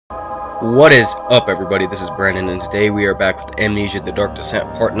What is up, everybody? This is Brandon, and today we are back with Amnesia: The Dark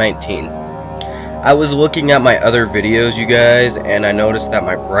Descent Part 19. I was looking at my other videos, you guys, and I noticed that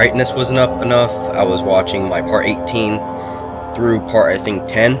my brightness wasn't up enough. I was watching my Part 18 through Part, I think,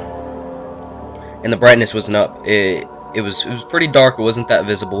 10, and the brightness wasn't up. It was pretty dark. It wasn't that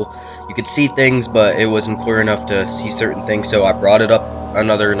visible. You could see things, but it wasn't clear enough to see certain things, so I brought it up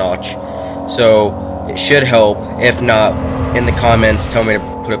another notch. So it should help. If not, in the comments, tell me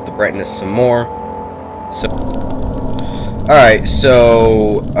to put up the brightness some more. So, alright,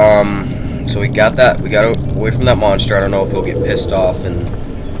 so we got that. We got away from that monster. I don't know if he'll get pissed off and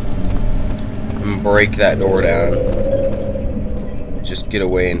break that door down. Just get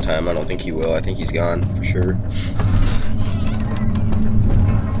away in time. I don't think he will. I think he's gone for sure.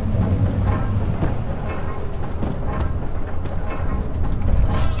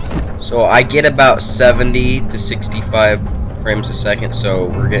 So I get about 70 to 65 frames a second, so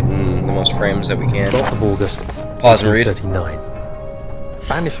we're getting the most frames that we can. 12th of August, Pause and read. 39.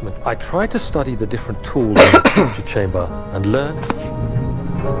 Banishment. I tried to study the different tools in the torture chamber and learn.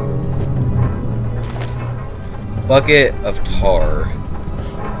 Bucket of tar.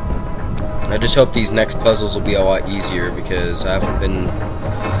 I just hope these next puzzles will be a lot easier because I haven't been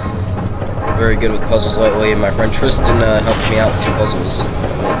very good with puzzles lately, and my friend Tristan helped me out with some puzzles. I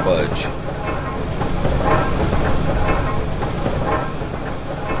won't budge.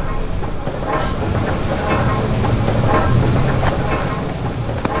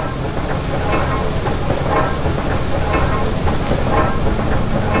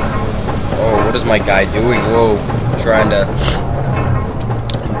 What is my guy doing? Whoa, trying to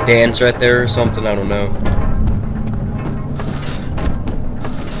dance right there or something, I don't know.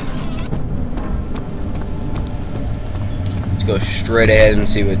 Let's go straight ahead and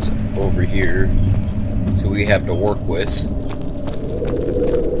see what's over here. So we have to work with.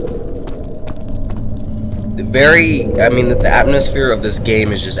 The atmosphere of this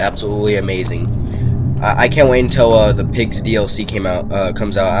game is just absolutely amazing. I can't wait until the Pigs DLC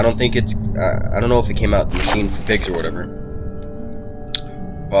comes out. I don't think it's. I don't know if it came out the Machine for Pigs or whatever.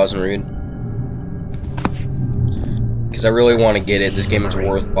 Pause and read. Because I really want to get it. This game is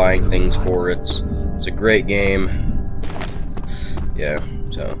worth buying things for. It's a great game. Yeah.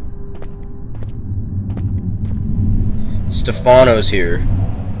 So Stefano's here.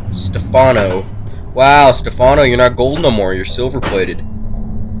 Stefano. Wow, Stefano, you're not gold no more. You're silver plated.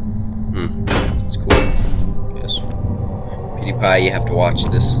 It's cool. Yes. PewDiePie, you have to watch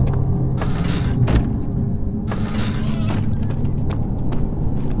this.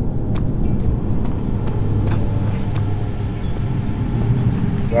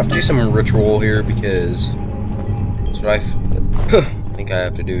 Do I have to do some ritual here because that's what I think I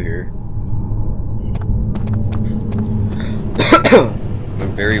have to do here.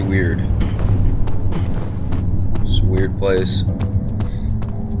 I'm very weird. It's a weird place.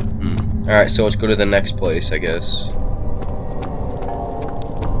 Alright, so let's go to the next place, I guess.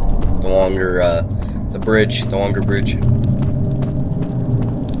 The longer bridge.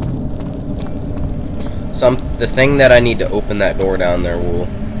 The thing that I need to open that door down there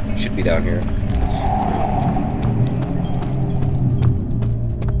should be down here.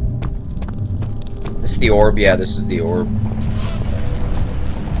 This is the orb? Yeah, this is the orb.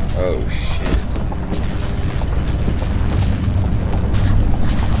 Oh, shit.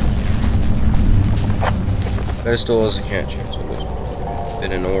 Pedestal is a can't change, so there's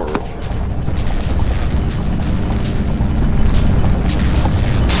fit an orb.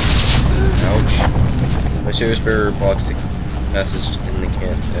 Ouch. My serious barrier blocks the passage in the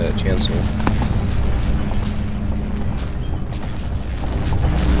chancel.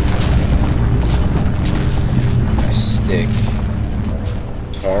 My stick.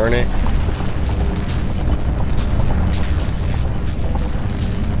 Darn it.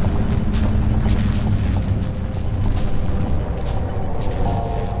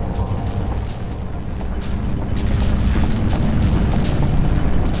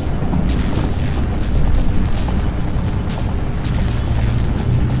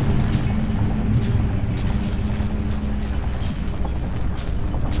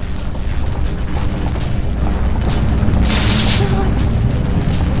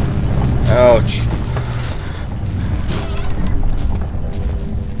 Ouch.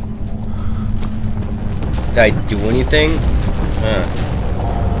 Did I do anything?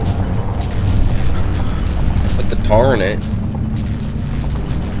 Put the tar in it.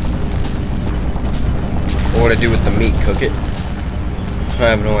 What would I do with the meat? Cook it? I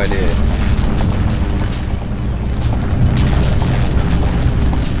have no idea.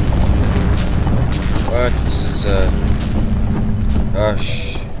 What? This is,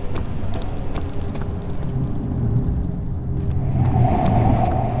 gosh.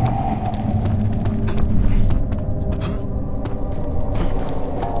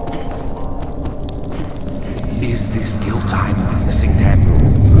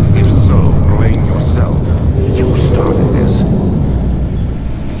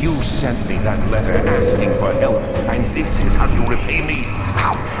 that letter asking for help, and this is how you repay me?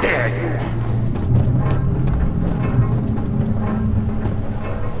 How dare you!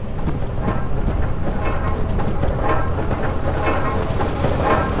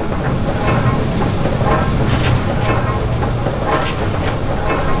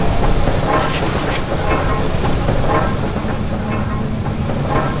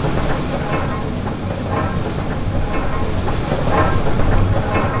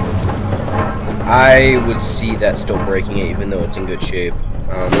 I would see that still breaking it, even though it's in good shape.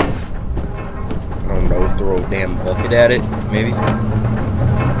 I don't know, throw a damn bucket at it, maybe?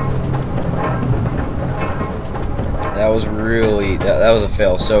 That was really, that was a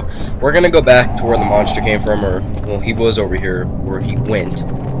fail. So, we're gonna go back to where the monster came from, or, well, he was over here, where he went.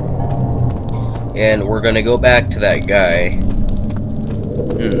 And we're gonna go back to that guy.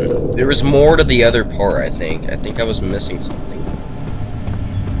 There was more to the other part, I think. I think I was missing something.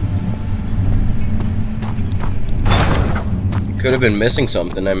 Could have been missing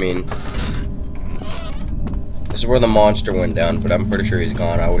something. I mean, this is where the monster went down, but I'm pretty sure he's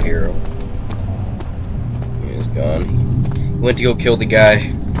gone. Our hero. He's gone. He went to go kill the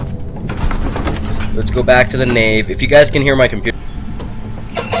guy. Let's go back to the nave. If you guys can hear my computer.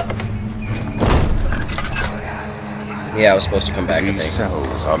 Yeah, I was supposed to come back, I think. These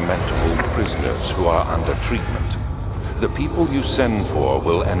cells are meant to hold prisoners who are under treatment. The people you send for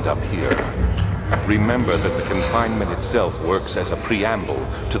will end up here. Remember that the confinement itself works as a preamble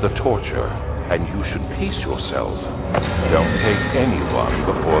to the torture, and you should pace yourself. Don't take anyone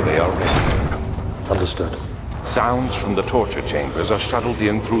before they are ready. Understood. Sounds from the torture chambers are shuttled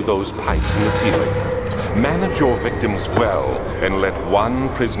in through those pipes in the ceiling. Manage your victims well, and let one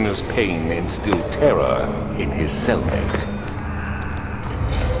prisoner's pain instill terror in his cellmate.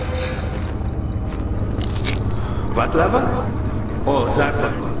 What lever? Oh, that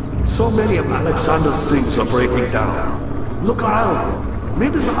one. So many of Alexander's things are breaking down. Look around.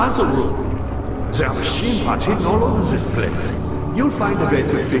 Maybe the other room. There are machine parts hidden all over this place. You'll find a way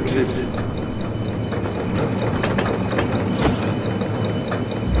to fix it.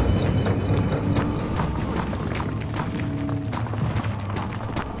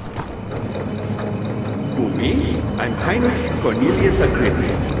 Who, me? I'm Heinrich Cornelius Agrippa.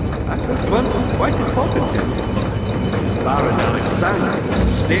 I was once quite important here. Baron Alexander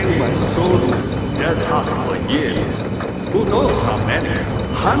stained my soul with his dead heart for years. Who knows how many?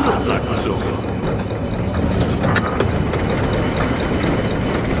 Hundreds, I presume.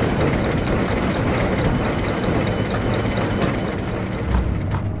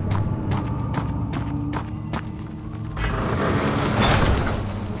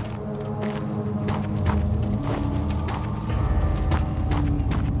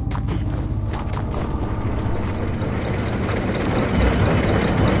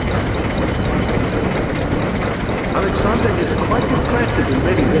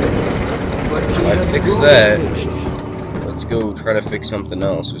 Fix that. Let's go try to fix something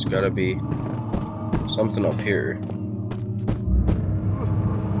else. There's gotta be something up here.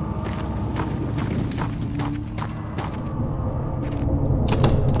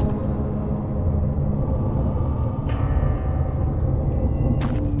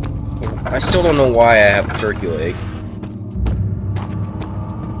 I still don't know why I have a turkey leg.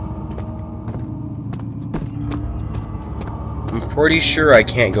 I'm pretty sure I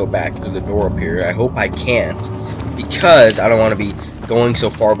can't go back through the door up here. I hope I can't, because I don't want to be going so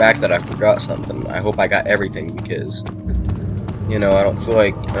far back that I forgot something. I hope I got everything, because, you know, I don't feel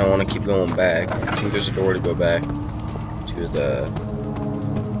like I don't want to keep going back. I think there's a door to go back to the...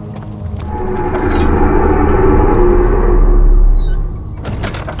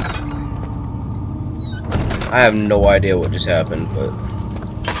 I have no idea what just happened, but...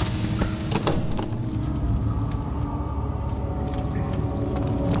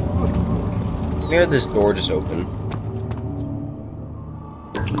 Where did this door just open?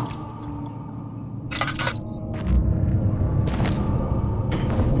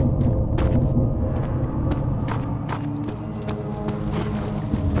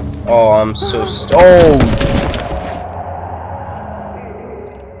 Oh, I'm so stoned.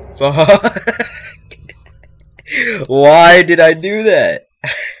 Fuck. Why did I do that?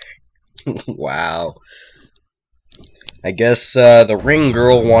 Wow. I guess the ring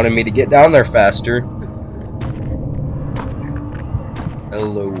girl wanted me to get down there faster.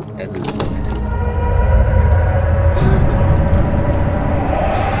 Hello, hello.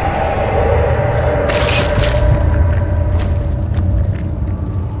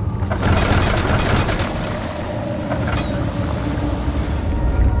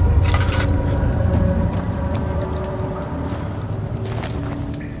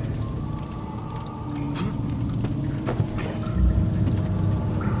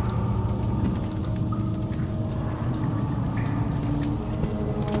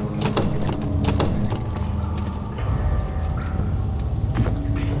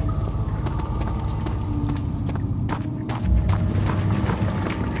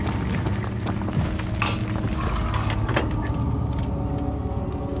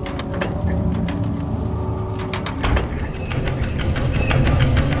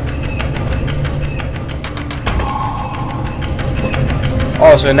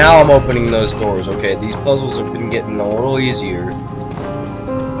 so now I'm opening those doors. Okay, these puzzles have been getting a little easier.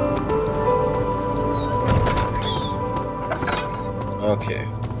 Okay.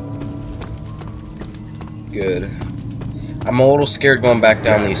 Good. I'm a little scared going back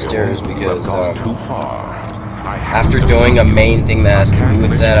down these stairs because after doing a main thing that has to do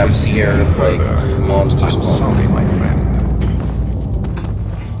with that, I'm scared of like monsters. I'm sorry, my friend.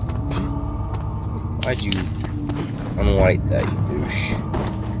 Why'd you unlight that, you douche?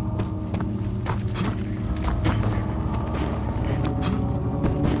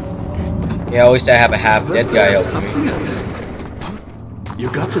 Yeah, at least I have a half-dead guy helping me. You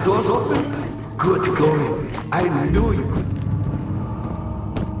got the doors open? Good going. I knew you could.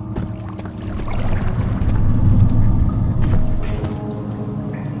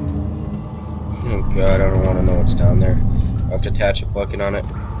 Oh god, I don't want to know what's down there. I have to attach a bucket on it.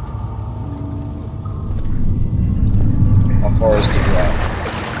 How far is the drop?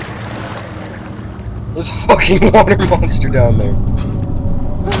 There's a fucking water monster down there.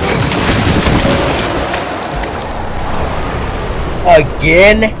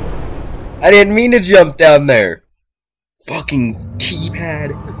 Again? I didn't mean to jump down there. Fucking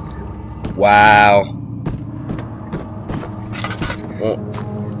keypad. Wow. Oh,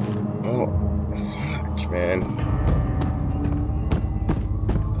 fuck, man.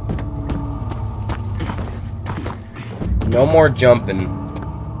 No more jumping.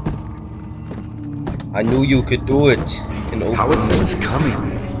 I knew you could do it. How is this coming?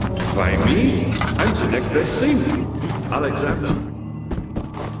 By me? I'm the next best thing. Alexander.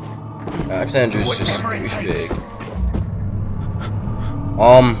 Alexander's just a douchebag.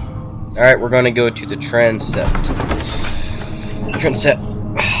 Alright, we're gonna go to the transept. Transept.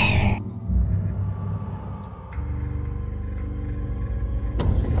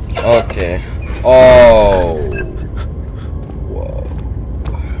 Okay. Oh. Whoa.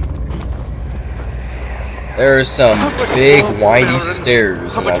 There's some big windy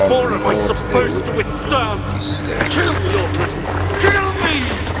stairs, and I don't know what to withstand these stairs. Kill me!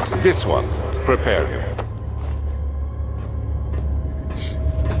 This one. Prepare him.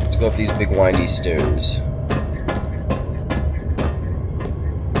 Let's go up these big windy stairs.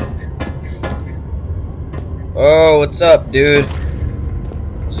 Oh, what's up, dude?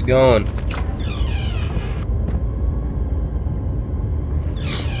 How's it going?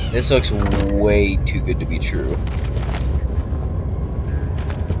 This looks way too good to be true.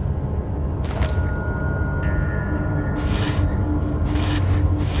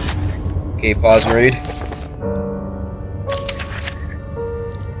 Okay, pause and read.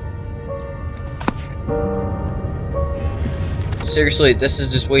 Seriously, this is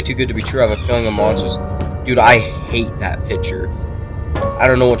just way too good to be true. I have a feeling of monsters. Dude, I hate that picture. I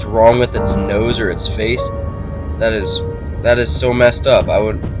don't know what's wrong with its nose or its face. That is so messed up.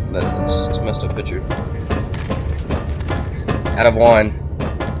 It's a messed up picture. Out of 1.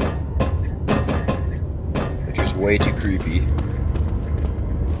 Picture's way too creepy.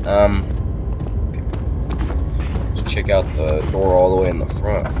 Let's check out the door all the way in the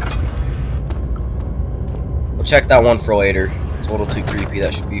front. We'll check that one for later. It's a little too creepy.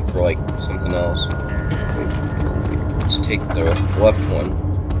 That should be for like something else. Let's take the left one.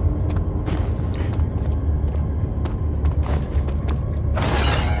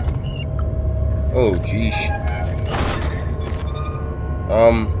 Oh, geesh.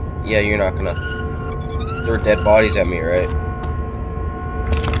 Yeah, you're not gonna throw dead bodies at me, right?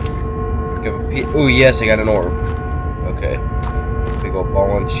 Oh, yes, I got an orb. Okay. Big old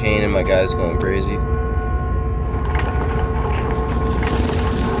ball and chain, and my guy's going crazy.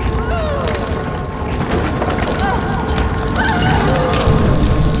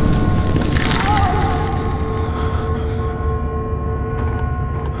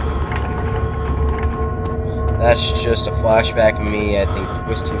 That's just a flashback of me, I think,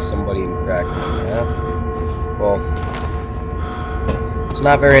 twisting somebody and cracking them. Yeah. Well, it's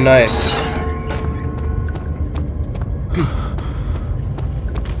not very nice.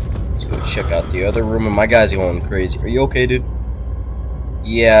 Let's go check out the other room, and my guy's going crazy. Are you okay, dude?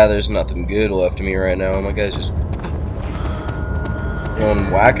 Yeah, there's nothing good left of me right now. My guy's just going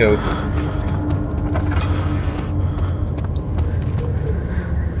wacko.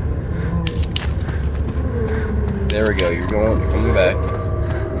 There we go, you're coming back.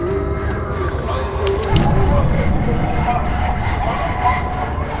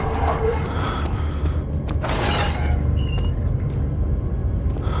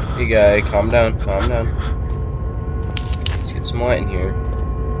 Hey guy, calm down, calm down. Let's get some light in here.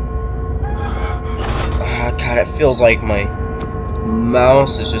 Ah, God, it feels like my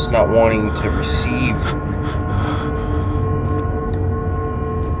mouse is just not wanting to receive.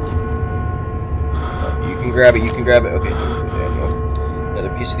 can grab it. You can grab it. Okay. There you go.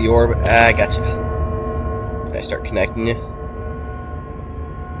 Another piece of the orb. Ah, gotcha. Can I start connecting it?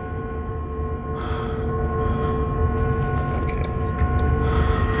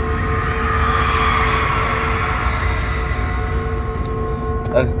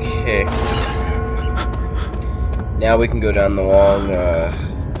 Okay. Now we can go down the long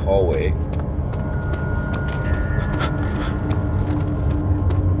hallway.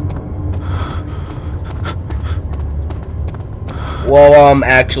 Well,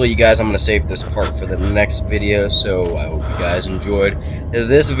 actually, you guys, I'm going to save this part for the next video, so I hope you guys enjoyed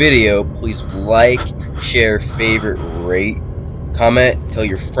this video. Please like, share, favorite, rate, comment, tell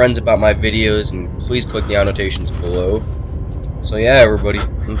your friends about my videos, and please click the annotations below. So yeah, everybody,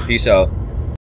 peace out.